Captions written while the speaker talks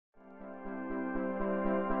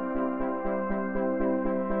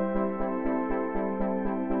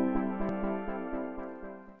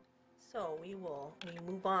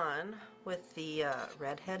done with the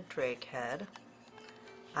Redhead Drake head.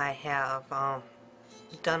 I have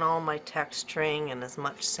done all my texturing and as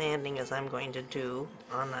much sanding as I'm going to do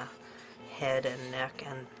on the head and neck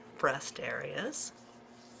and breast areas.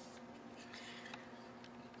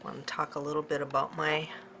 I want to talk a little bit about my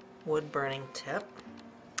wood burning tip.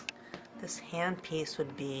 This handpiece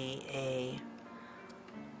would be a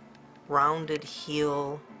rounded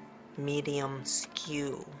heel medium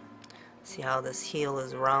skew. See how this heel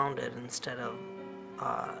is rounded instead of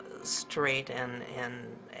straight and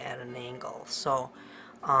at an angle. So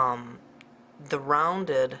the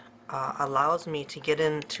rounded allows me to get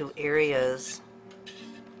into areas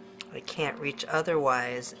I can't reach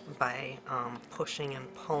otherwise by pushing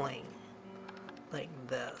and pulling like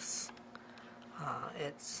this.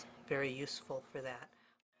 It's very useful for that.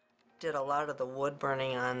 Did a lot of the wood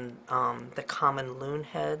burning on the common loon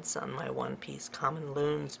heads, on my one-piece common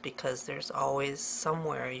loons, because there's always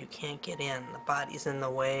somewhere you can't get in. The body's in the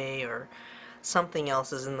way or something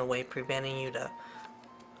else is in the way, preventing you to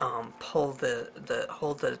hold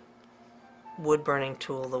the wood burning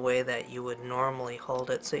tool the way that you would normally hold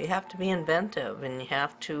it. So you have to be inventive, and you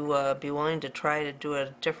have to be willing to try to do it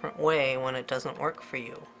a different way when it doesn't work for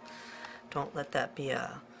you. Don't let that be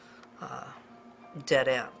a dead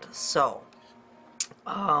end. So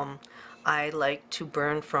I like to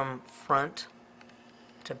burn from front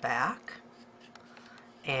to back,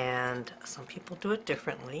 and some people do it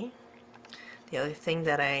differently. The other thing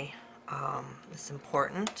that is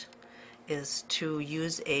important is to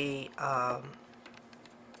use a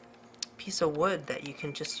piece of wood that you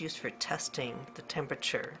can just use for testing the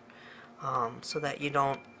temperature, so that you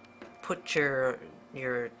don't put your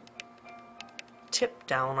tip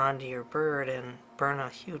down onto your bird and burn a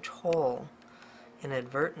huge hole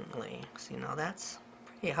inadvertently. See, now that's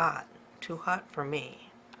pretty hot, too hot for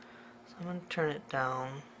me. So I'm going to turn it down.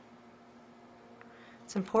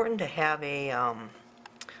 It's important to have a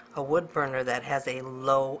wood burner that has a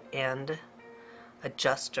low end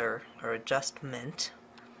adjuster or adjustment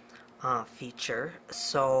feature,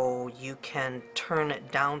 so you can turn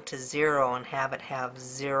it down to 0 and have it have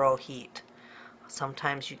 0 heat.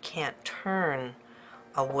 Sometimes you can't turn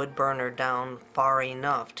a wood burner down far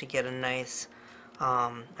enough to get a nice,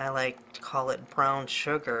 I like to call it brown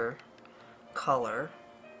sugar color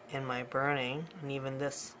in my burning, and even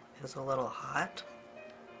this is a little hot.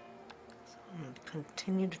 So I'm going to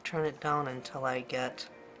continue to turn it down until I get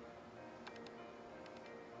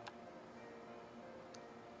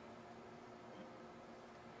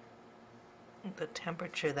the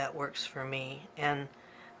temperature that works for me. And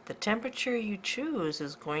the temperature you choose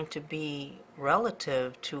is going to be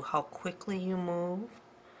relative to how quickly you move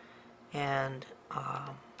and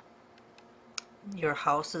your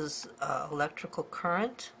house's electrical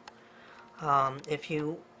current. If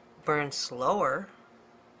you burn slower,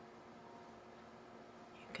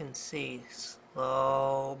 you can see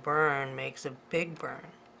slow burn makes a big burn.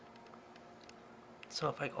 So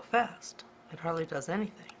if I go fast, it hardly does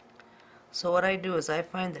anything. So what I do is I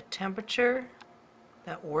find the temperature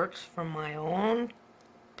that works for my own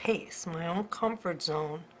pace, my own comfort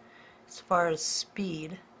zone as far as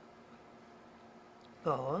speed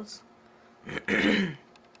goes. And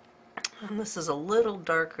this is a little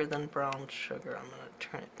darker than brown sugar. I'm going to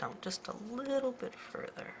turn it down just a little bit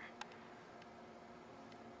further.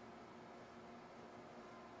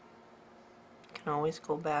 You can always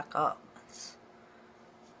go back up.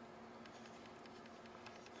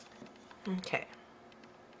 Okay.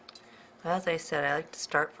 As I said, I like to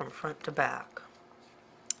start from front to back.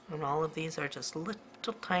 And all of these are just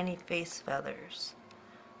little tiny face feathers.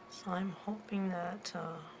 So I'm hoping that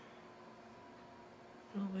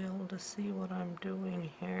you'll be able to see what I'm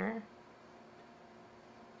doing here.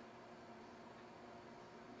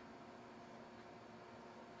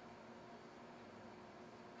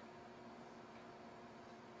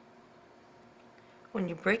 When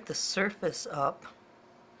you break the surface up,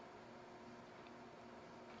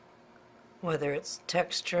 whether it's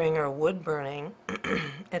texturing or wood burning,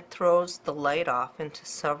 it throws the light off into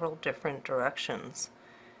several different directions,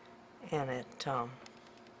 and it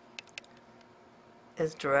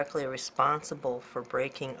is directly responsible for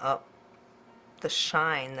breaking up the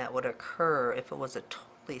shine that would occur if it was a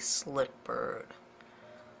totally slick bird.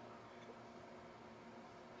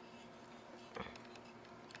 You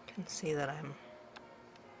can see that I'm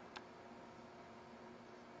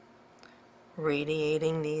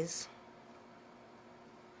radiating these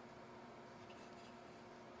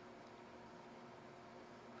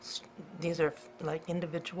are like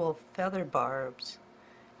individual feather barbs,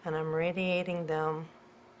 and I'm radiating them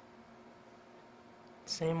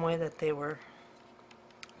the same way that they were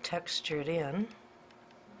textured in.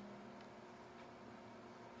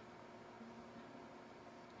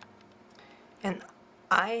 And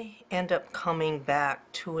I end up coming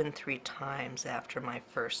back 2 and 3 times after my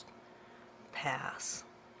first pass,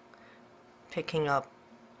 picking up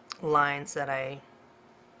lines that I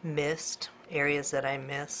missed, areas that I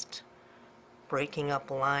missed, breaking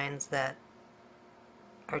up lines that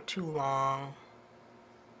are too long.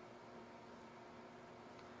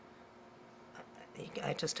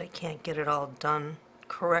 I can't get it all done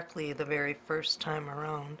correctly the very first time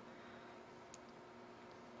around.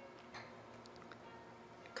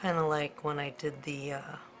 Kind of like when I did the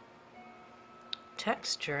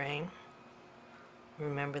texturing.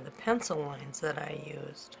 Remember the pencil lines that I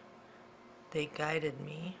used? They guided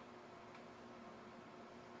me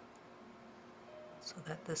so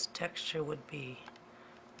that this texture would be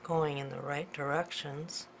going in the right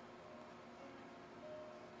directions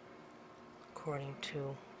according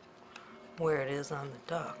to where it is on the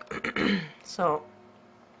duck. So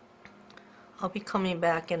I'll be coming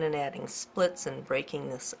back in and adding splits and breaking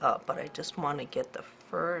this up, but I just want to get the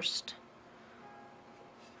first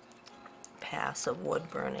pass of wood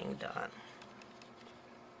burning done.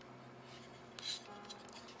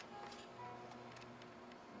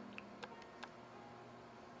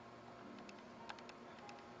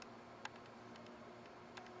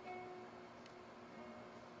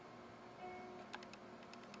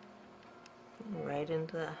 Right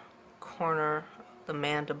into the corner of the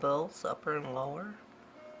mandibles, upper and lower.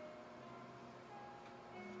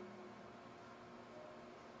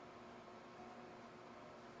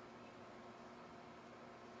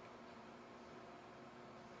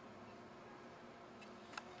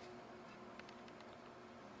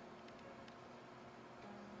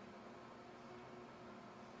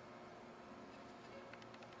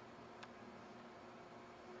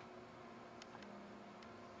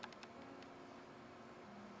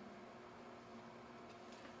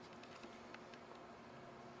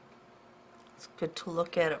 It's good to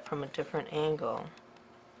look at it from a different angle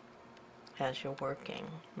as you're working.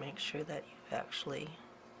 Make sure that you actually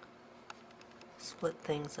split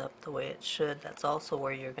things up the way it should. That's also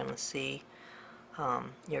where you're going to see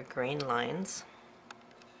your grain lines.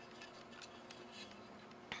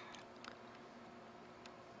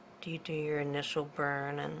 You do your initial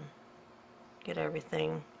burn and get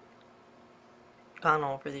everything gone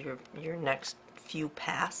over your next few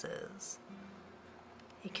passes.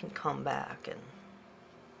 You can come back and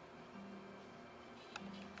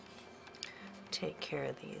take care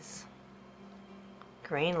of these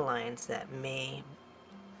grain lines that may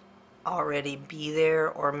already be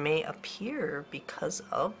there or may appear because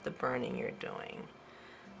of the burning you're doing.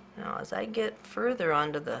 Now, as I get further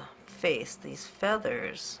onto the face, these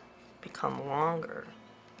feathers become longer,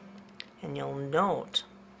 and you'll note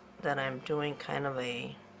that I'm doing kind of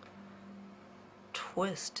a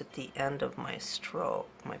twist at the end of my stroke,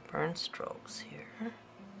 my burn strokes here,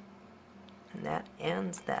 and that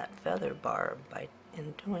ends that feather barb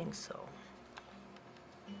in doing so.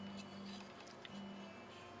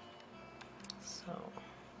 So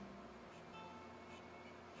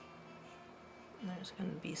there's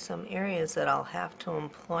going to be some areas that I'll have to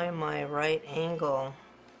employ my right angle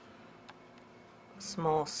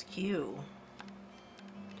small skew.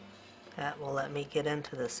 That will let me get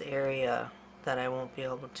into this area that I won't be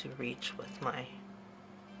able to reach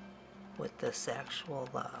with this actual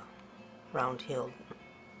round-heeled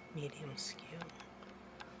medium skew.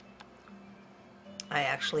 I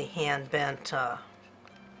actually hand bent an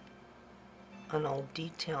old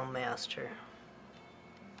detail master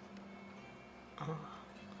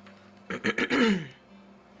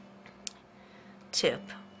tip,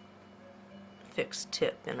 fixed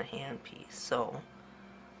tip in a handpiece, so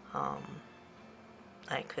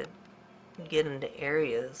I could get into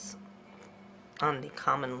areas on the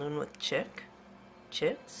common loon with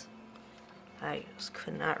chicks. I just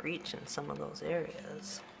could not reach in some of those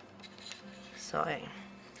areas, so I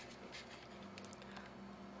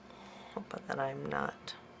hope that I'm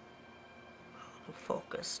not out of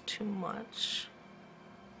focus too much.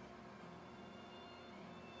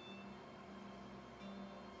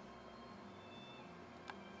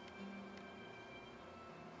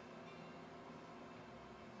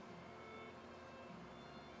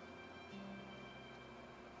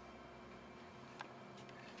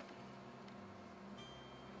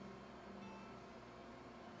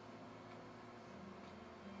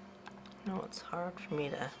 No, it's hard for me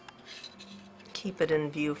to keep it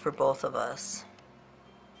in view for both of us.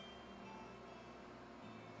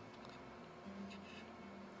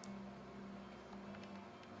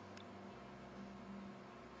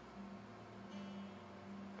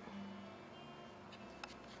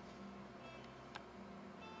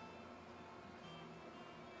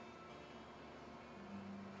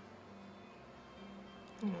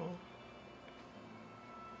 know,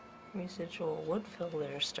 residual wood fill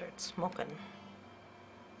there starts smoking.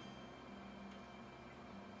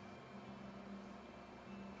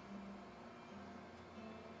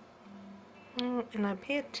 And I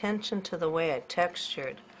pay attention to the way I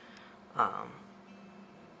textured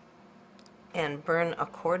and burn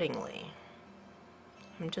accordingly.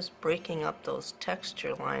 I'm just breaking up those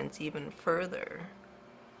texture lines even further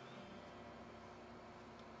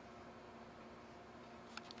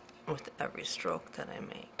with every stroke that I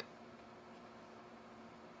make.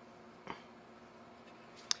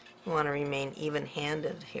 You want to remain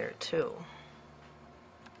even-handed here too.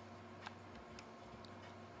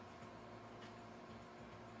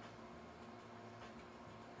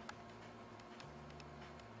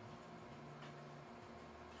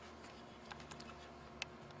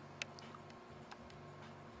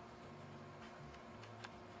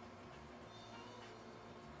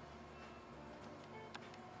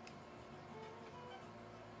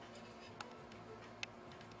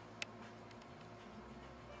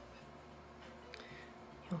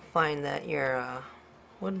 You'll find that your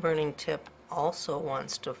wood burning tip also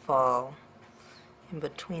wants to fall in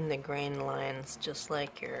between the grain lines, just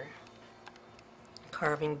like your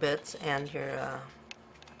carving bits and your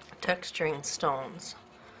texturing stones.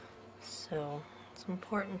 So it's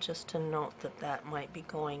important just to note that that might be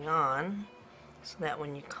going on, so that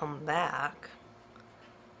when you come back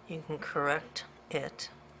you can correct it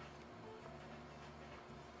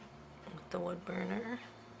with the wood burner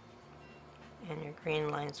and your grain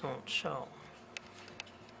lines won't show.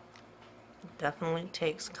 It definitely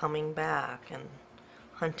takes coming back and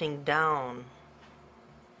hunting down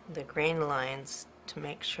the grain lines to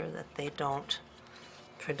make sure that they don't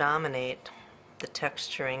predominate the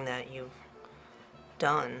texturing that you've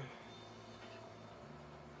done.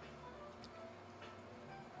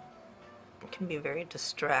 It can be very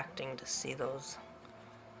distracting to see those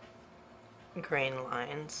grain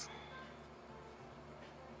lines.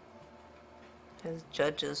 As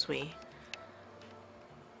judges, we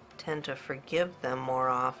tend to forgive them more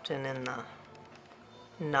often in the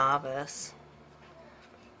novice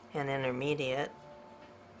and intermediate,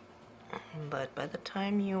 but by the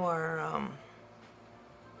time you are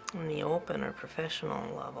in the open or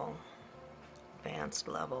professional level, advanced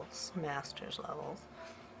levels, master's levels,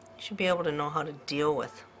 you should be able to know how to deal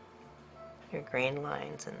with your grain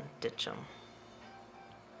lines and ditch them.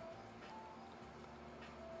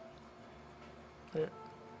 But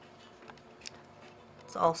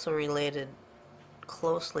it's also related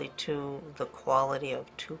closely to the quality of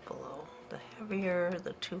tupelo. The heavier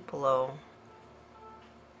the tupelo,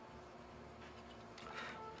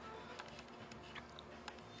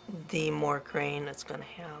 the more grain it's going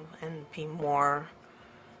to have and be more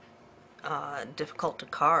difficult to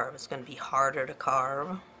carve. It's going to be harder to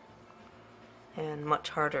carve and much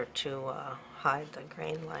harder to hide the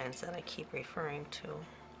grain lines that I keep referring to.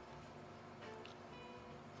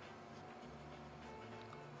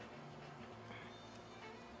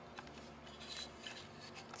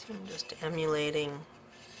 So I'm just emulating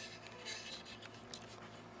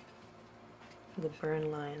the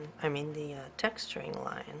burn line, the texturing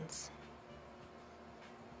lines.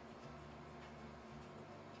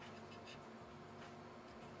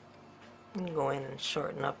 You can go in and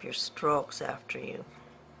shorten up your strokes after you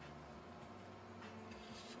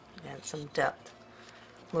add some depth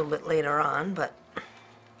a little bit later on, but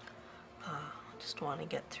just want to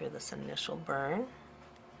get through this initial burn.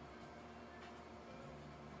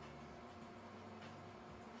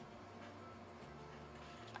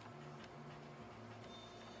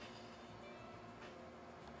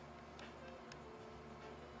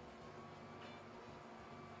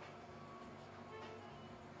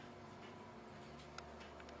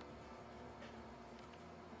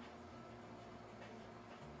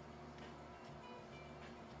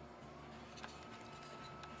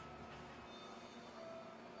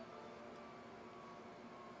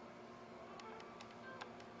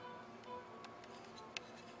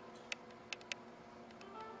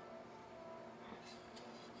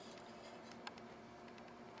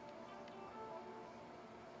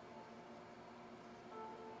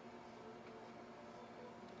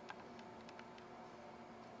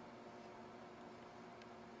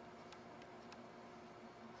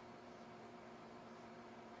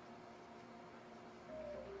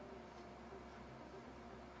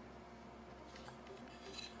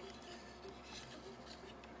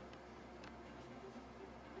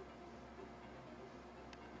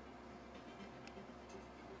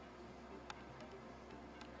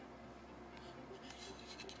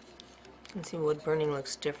 You can see wood burning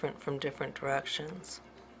looks different from different directions.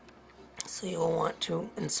 So you'll want to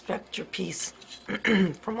inspect your piece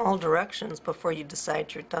from all directions before you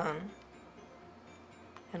decide you're done.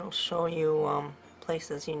 It'll show you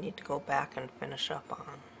places you need to go back and finish up on.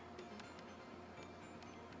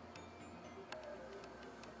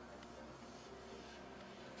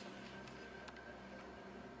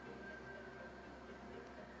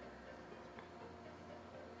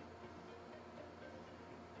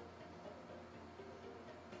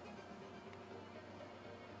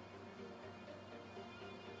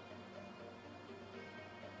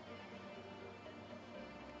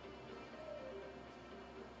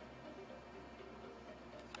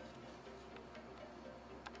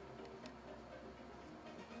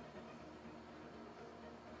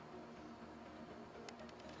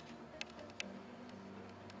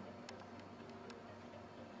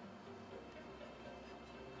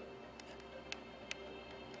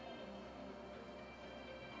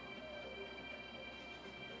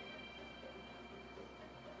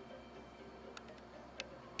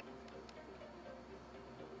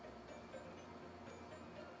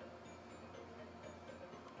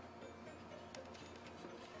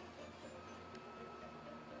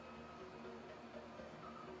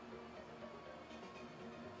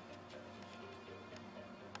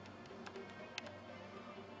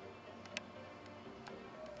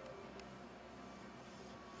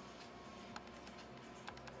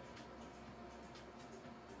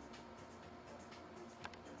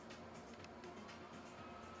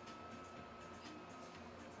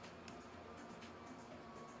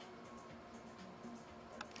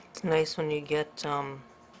 It's nice when you get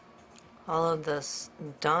all of this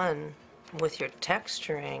done with your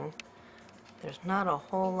texturing. There's not a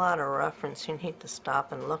whole lot of reference. You need to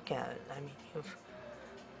stop and look at it. I mean, you've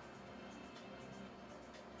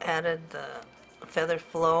added the feather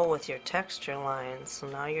flow with your texture lines, so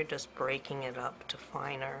now you're just breaking it up to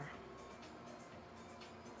finer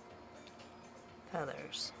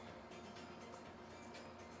feathers.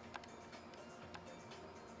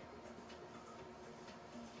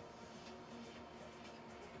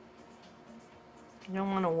 You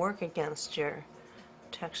don't want to work against your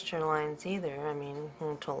texture lines either. I mean, you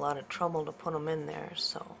go into a lot of trouble to put them in there,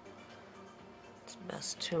 so it's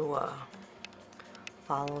best to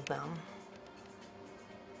follow them.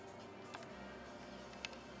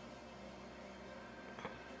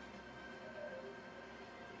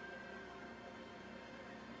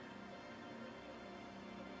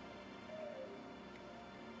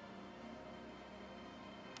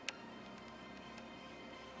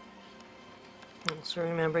 So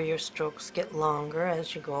remember, your strokes get longer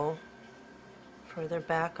as you go further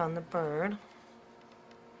back on the bird.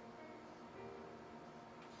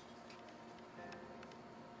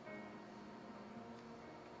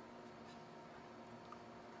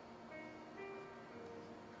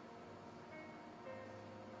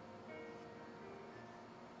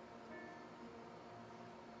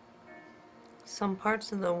 Some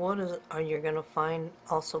parts of the wood you're going to find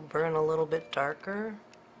also burn a little bit darker.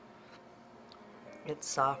 It's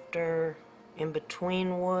softer in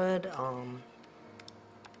between wood.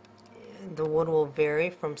 The wood will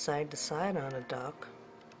vary from side to side on a duck,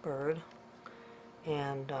 bird,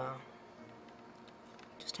 and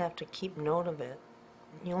just have to keep note of it.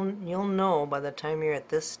 You'll know by the time you're at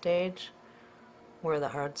this stage where the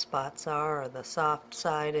hard spots are or the soft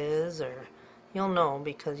side is, or you'll know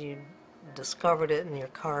because you discovered it in your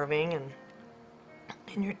carving and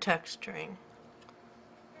in your texturing.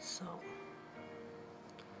 So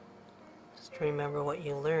just remember what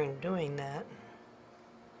you learned doing that.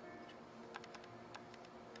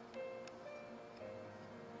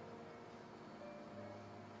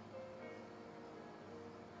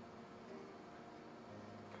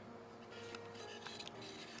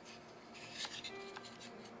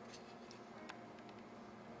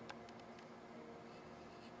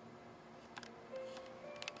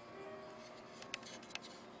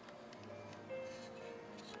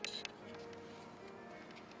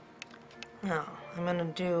 Now, I'm going to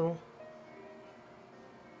do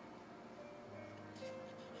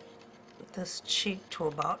this cheek to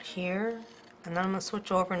about here, and then I'm going to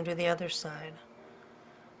switch over and do the other side.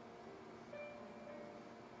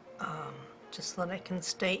 Just so that it can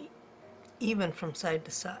stay even from side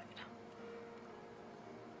to side.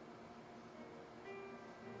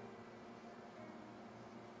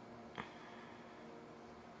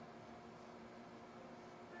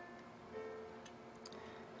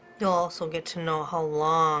 You'll also get to know how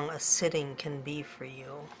long a sitting can be for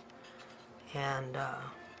you. And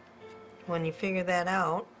when you figure that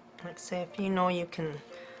out, like say if you know you can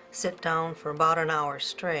sit down for about an hour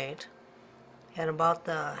straight, at about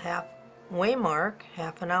the waymark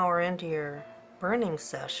half an hour into your burning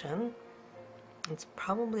session, it's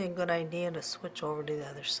probably a good idea to switch over to the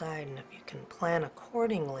other side. And if you can plan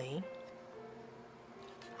accordingly,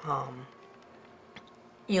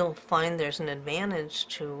 you'll find there's an advantage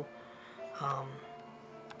to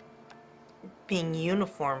being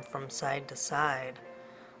uniform from side to side.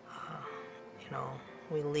 You know,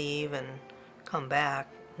 we leave and come back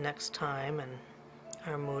next time and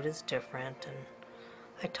our mood is different, and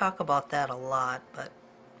I talk about that a lot, but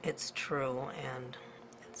it's true and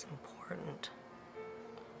it's important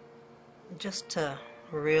just to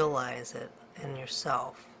realize it in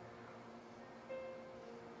yourself.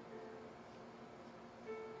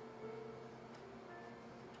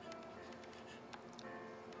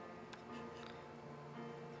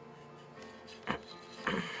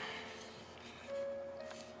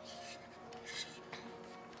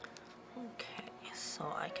 Okay,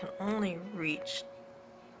 so I can only reach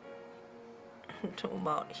to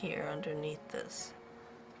about here underneath this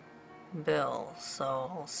bill,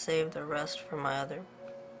 so I'll save the rest for my other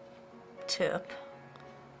tip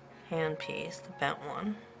handpiece, the bent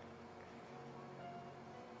one.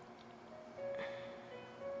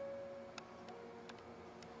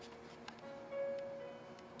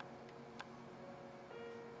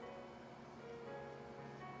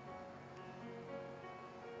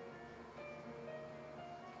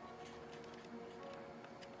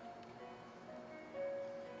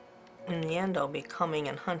 In the end, I'll be coming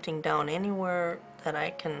and hunting down anywhere that I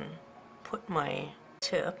can put my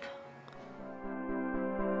tip